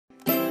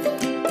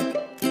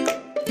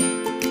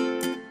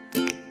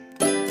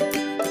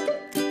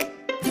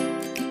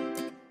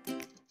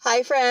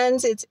Hi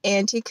friends, it's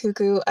Auntie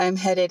Cuckoo. I'm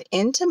headed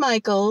into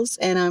Michael's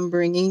and I'm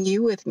bringing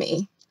you with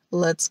me.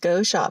 Let's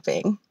go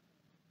shopping.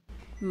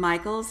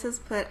 Michael's has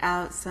put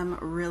out some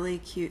really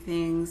cute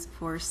things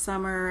for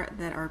summer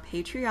that are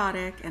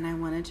patriotic, and I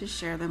wanted to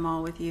share them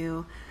all with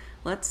you.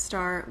 Let's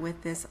start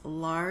with this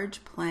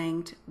large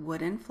planked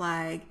wooden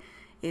flag.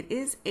 It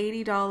is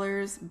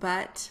 $80,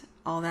 but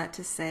all that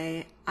to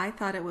say, I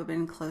thought it would have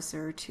been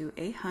closer to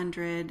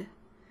 $100.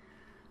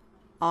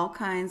 All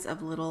kinds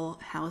of little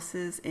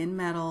houses in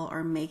metal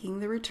are making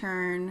the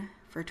return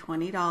for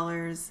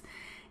 $20.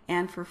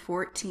 And for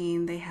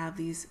 $14, they have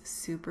these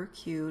super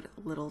cute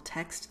little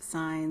text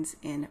signs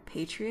in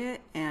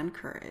Patriot and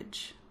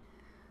Courage.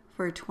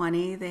 For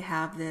 $20, they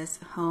have this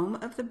Home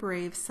of the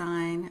Brave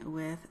sign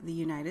with the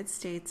United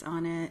States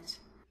on it.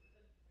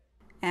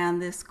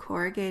 And this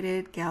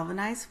corrugated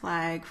galvanized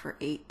flag for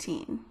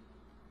 $18.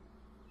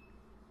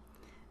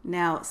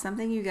 Now,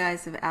 something you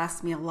guys have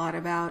asked me a lot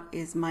about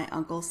is my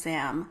Uncle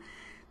Sam.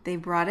 They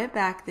brought it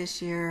back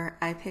this year.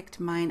 I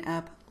picked mine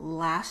up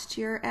last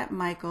year at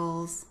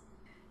Michael's,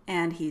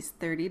 and he's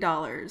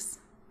 $30.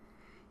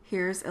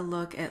 Here's a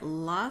look at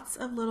lots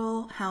of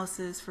little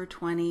houses for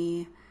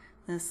 $20,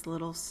 this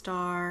little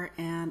star,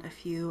 and a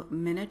few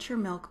miniature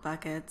milk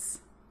buckets.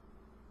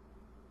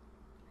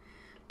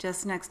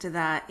 Just next to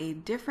that, a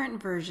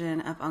different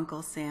version of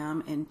Uncle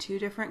Sam in two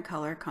different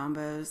color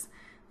combos.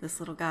 This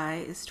little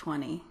guy is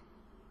 $20.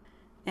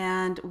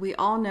 And we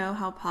all know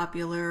how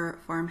popular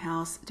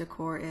farmhouse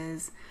decor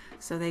is,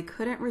 so they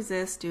couldn't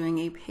resist doing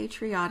a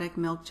patriotic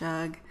milk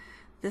jug.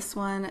 This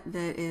one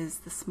that is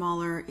the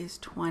smaller is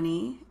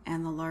 $20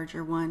 and the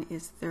larger one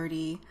is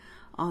 $30,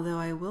 although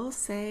I will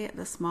say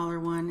the smaller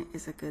one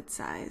is a good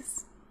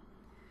size.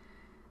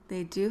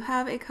 They do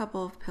have a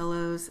couple of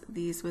pillows.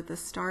 These with the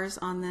stars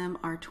on them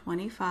are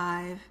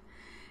 $25,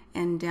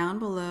 and down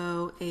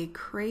below a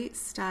crate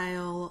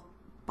style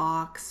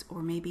box,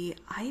 or maybe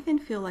I even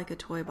feel like a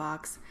toy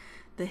box.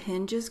 The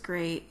hinge is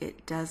great,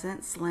 it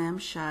doesn't slam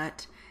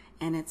shut,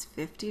 and it's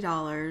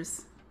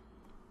 $50.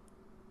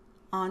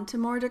 On to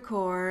more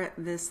decor.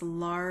 This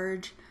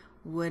large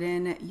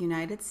wooden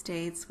United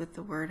States with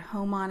the word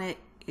home on it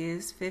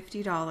is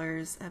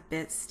 $50, a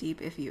bit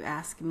steep if you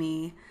ask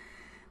me.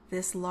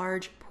 This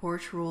large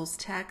porch rules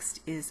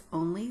text is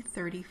only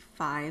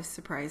 $35,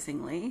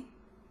 surprisingly.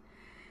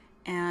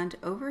 And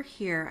over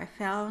here, I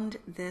found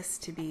this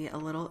to be a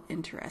little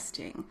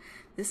interesting.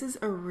 This is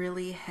a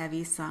really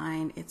heavy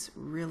sign. It's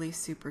really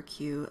super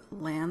cute,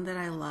 land that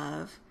I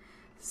love.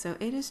 So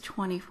it is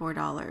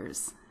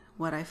 $24.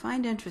 What I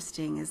find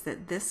interesting is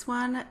that this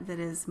one that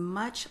is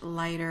much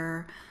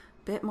lighter,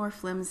 bit more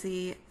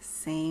flimsy,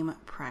 same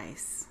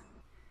price.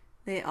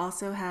 They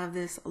also have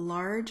this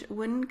large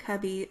wooden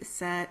cubby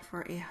set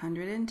for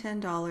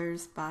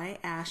 $110 by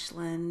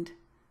Ashland.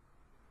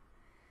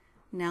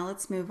 Now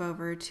let's move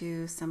over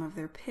to some of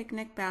their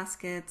picnic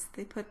baskets.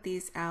 They put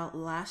these out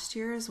last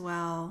year as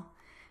well,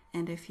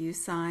 and a few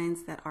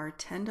signs that are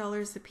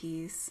 $10 a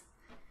piece.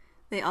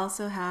 They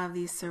also have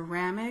these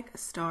ceramic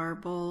star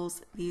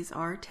bowls. These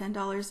are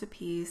 $10 a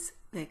piece.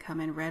 They come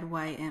in red,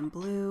 white, and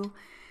blue,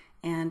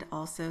 and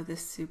also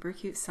this super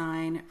cute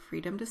sign,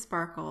 Freedom to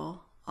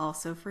Sparkle,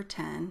 also for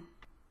 $10.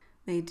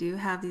 They do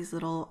have these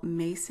little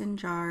mason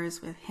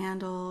jars with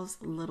handles,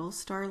 little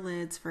star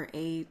lids for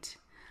 $8.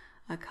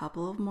 A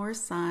couple of more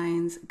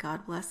signs,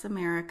 God Bless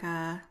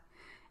America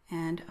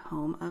and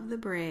Home of the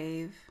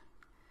Brave.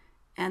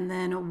 And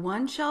then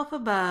one shelf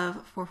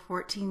above for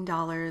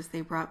 $14,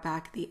 they brought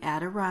back the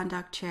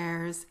Adirondack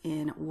chairs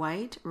in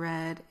white,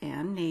 red,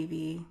 and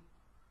navy.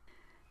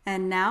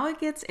 And now it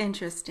gets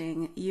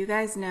interesting. You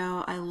guys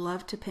know I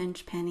love to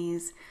pinch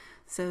pennies.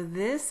 So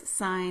this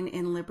sign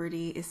in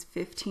Liberty is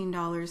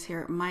 $15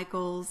 here at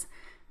Michael's.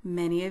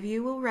 Many of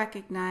you will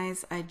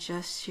recognize I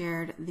just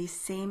shared the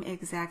same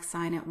exact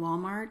sign at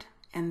Walmart,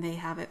 and they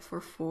have it for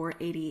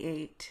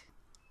 $4.88.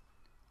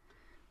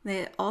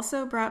 They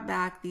also brought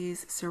back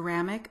these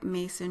ceramic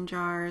mason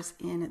jars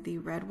in the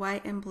red,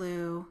 white, and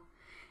blue,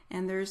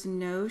 and there's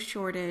no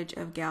shortage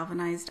of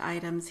galvanized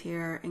items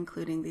here,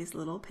 including these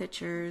little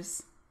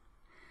pitchers.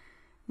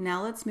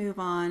 Now let's move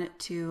on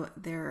to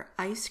their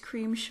ice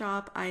cream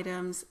shop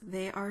items.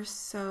 They are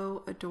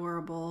so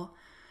adorable.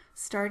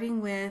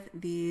 Starting with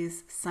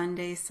these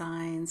Sunday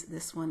signs.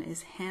 This one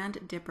is Hand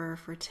Dipper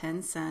for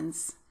 10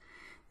 cents.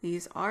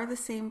 These are the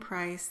same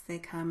price. They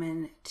come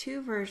in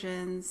two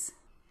versions.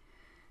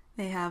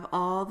 They have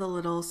all the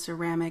little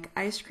ceramic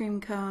ice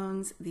cream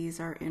cones. These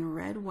are in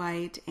red,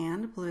 white,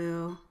 and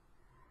blue.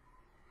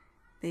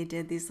 They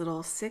did these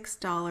little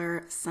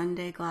 $6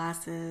 Sunday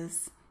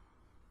glasses.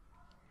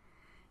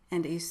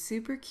 And a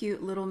super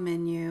cute little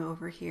menu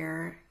over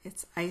here.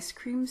 It's ice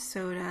cream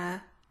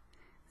soda.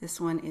 This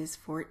one is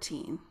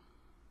 $14.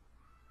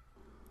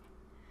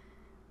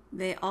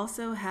 They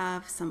also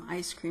have some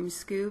ice cream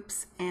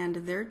scoops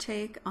and their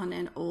take on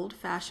an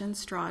old-fashioned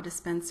straw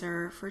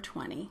dispenser for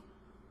 $20.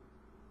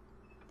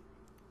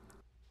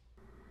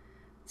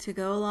 To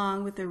go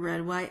along with the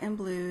red, white, and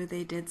blue,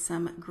 they did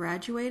some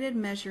graduated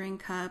measuring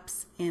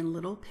cups in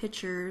little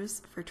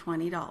pitchers for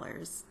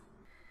 $20.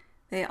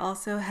 They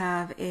also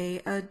have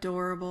a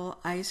adorable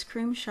ice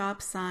cream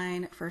shop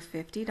sign for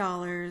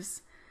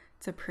 $50.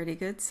 It's a pretty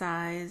good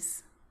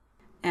size.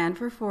 And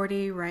for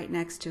 $40, right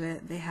next to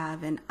it, they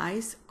have an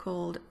ice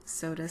cold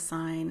soda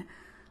sign,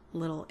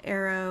 little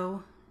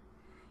arrow,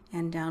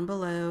 and down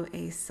below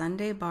a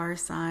Sunday bar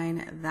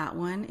sign. That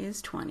one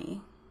is $20.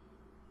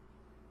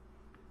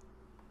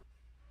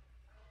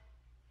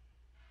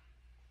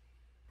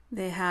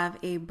 They have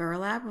a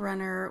burlap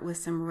runner with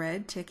some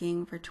red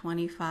ticking for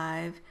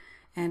 $25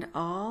 and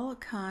all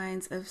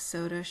kinds of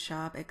soda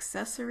shop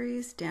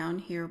accessories down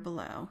here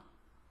below.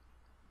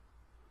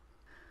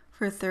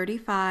 For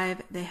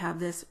 $35, they have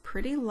this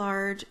pretty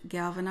large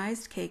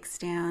galvanized cake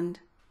stand.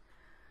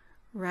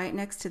 Right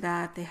next to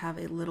that, they have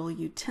a little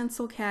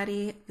utensil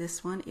caddy.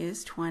 This one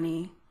is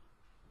 $20.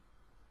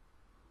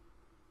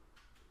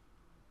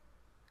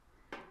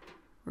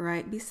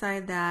 Right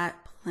beside that,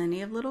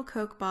 plenty of little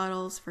Coke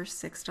bottles for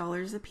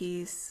 $6 a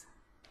piece.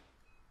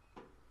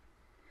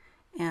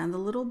 And the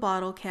little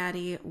bottle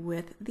caddy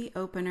with the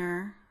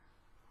opener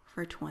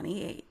for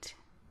 $28.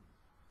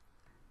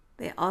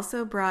 They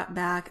also brought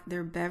back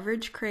their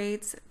beverage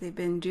crates. They've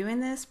been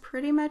doing this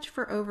pretty much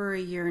for over a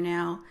year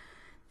now.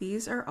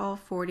 These are all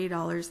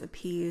 $40 a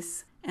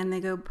piece, and they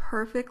go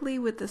perfectly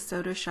with the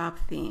soda shop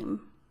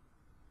theme.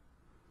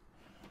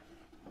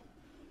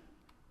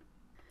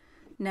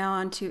 Now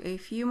on to a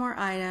few more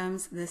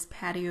items. This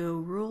patio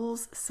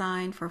rules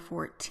sign for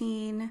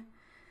 $14.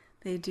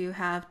 They do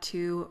have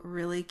two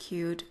really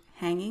cute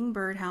hanging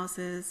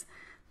birdhouses.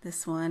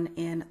 This one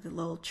in the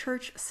little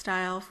church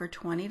style for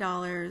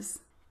 $20.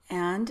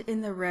 And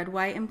in the red,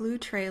 white, and blue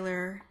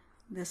trailer,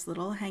 this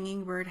little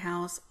hanging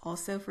birdhouse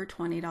also for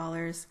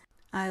 $20.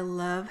 I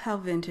love how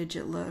vintage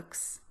it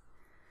looks.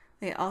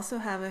 They also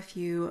have a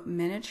few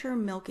miniature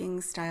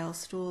milking style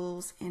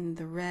stools in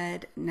the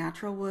red,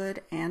 natural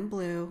wood, and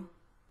blue.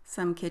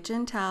 Some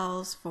kitchen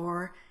towels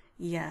for,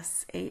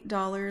 yes,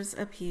 $8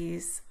 a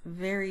piece,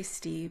 very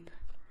steep.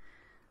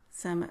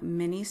 Some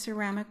mini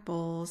ceramic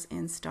bowls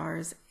in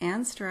stars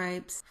and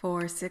stripes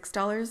for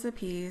 $6 a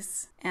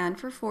piece. And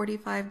for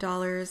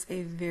 $45,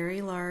 a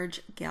very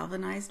large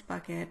galvanized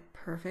bucket,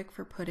 perfect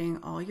for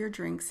putting all your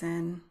drinks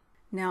in.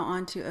 Now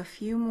on to a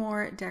few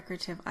more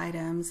decorative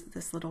items.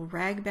 This little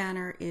rag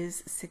banner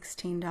is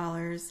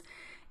 $16.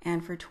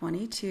 And for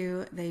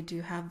 $22, they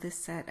do have this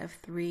set of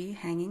 3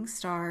 hanging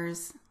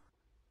stars.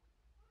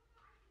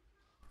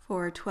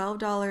 For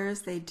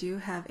 $12, they do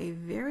have a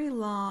very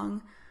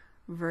long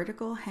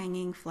vertical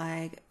hanging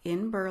flag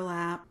in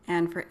burlap.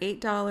 And for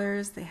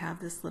 $8, they have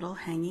this little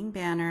hanging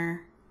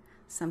banner,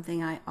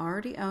 something I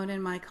already own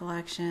in my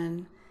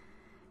collection,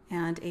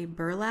 and a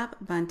burlap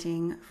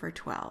bunting for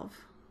 $12.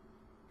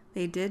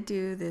 They did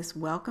do this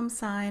welcome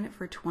sign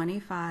for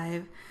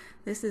 $25.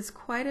 This is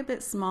quite a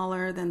bit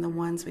smaller than the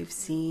ones we've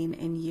seen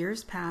in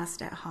years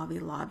past at Hobby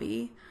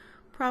Lobby.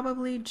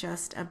 Probably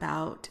just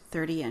about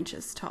 30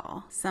 inches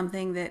tall.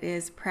 Something that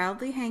is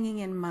proudly hanging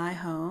in my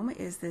home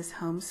is this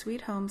Home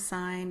Sweet Home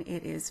sign.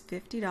 It is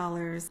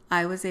 $50.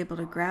 I was able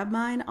to grab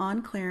mine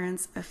on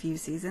clearance a few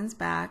seasons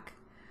back.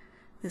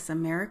 This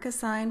America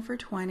sign for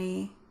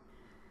 $20.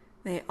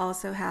 They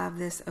also have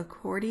this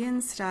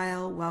accordion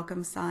style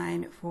welcome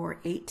sign for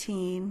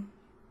 $18.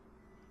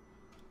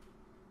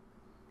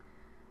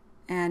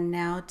 And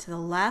now to the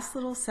last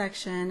little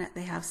section,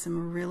 they have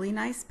some really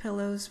nice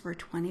pillows for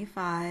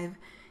 $25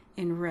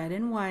 in red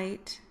and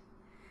white.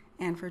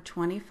 And for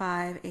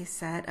 $25, a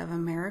set of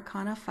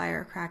Americana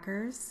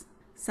firecrackers.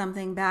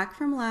 Something back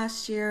from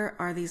last year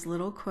are these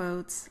little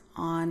quotes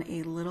on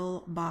a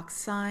little box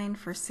sign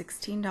for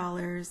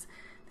 $16.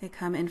 They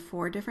come in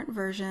 4 different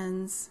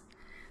versions.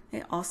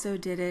 They also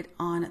did it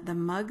on the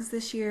mugs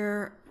this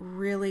year,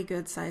 really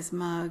good size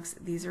mugs.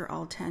 These are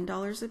all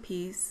 $10 a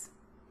piece.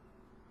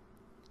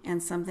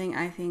 And something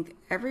I think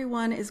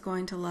everyone is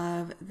going to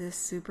love, this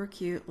super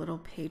cute little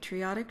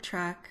Patriotic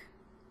truck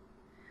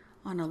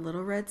on a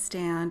little red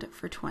stand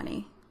for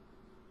 $20.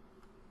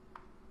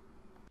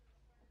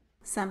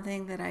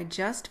 Something that I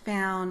just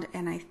found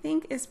and I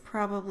think is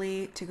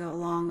probably to go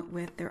along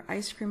with their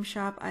ice cream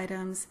shop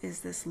items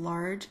is this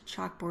large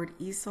chalkboard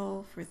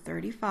easel for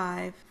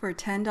 $35. For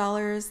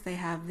 $10, they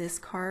have this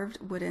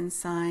carved wooden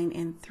sign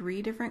in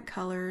 3 different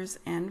colors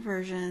and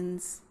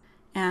versions.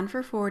 And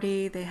for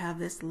 $40, they have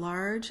this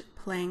large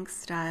plank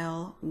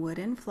style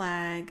wooden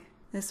flag.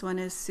 This one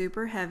is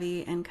super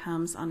heavy and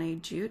comes on a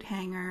jute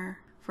hanger.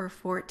 For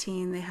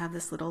 $14, they have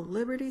this little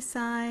Liberty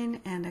sign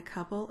and a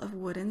couple of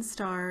wooden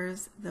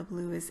stars. The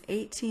blue is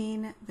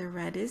 $18, the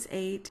red is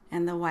 $8,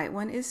 and the white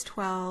one is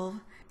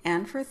 $12.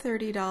 And for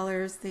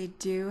 $30, they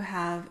do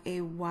have a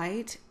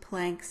white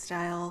plank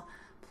style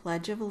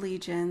Pledge of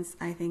Allegiance.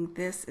 I think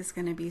this is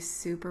going to be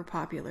super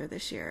popular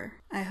this year.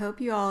 I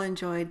hope you all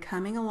enjoyed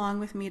coming along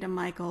with me to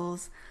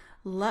Michael's.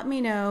 Let me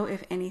know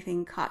if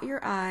anything caught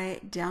your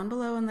eye down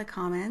below in the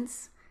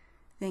comments.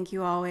 Thank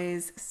you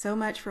always so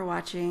much for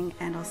watching,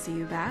 and I'll see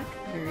you back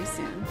very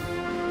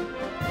soon.